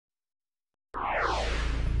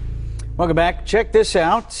Welcome back. Check this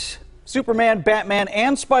out. Superman, Batman,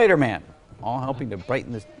 and Spider-Man all helping to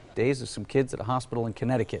brighten the days of some kids at a hospital in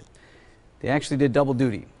Connecticut. They actually did double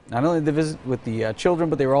duty. Not only did they visit with the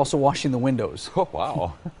children, but they were also washing the windows. Oh,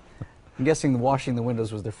 wow. I'm guessing washing the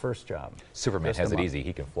windows was their first job. Superman has it easy.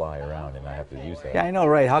 He can fly around and not have to use that. Yeah, I know,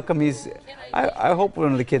 right? How come he's... I hope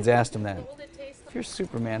one of the kids asked him that. If you're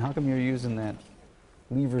Superman, how come you're using that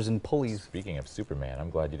levers and pulleys? Speaking of Superman, I'm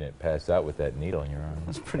glad you didn't pass out with that needle in your arm.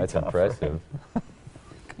 That's tough, impressive. Right?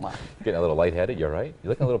 Come on. Getting a little lightheaded, you all right? You're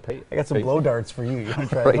looking a little I got some blow darts for you. You want to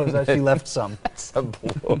try Right. those? She left some. Some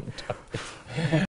blow darts.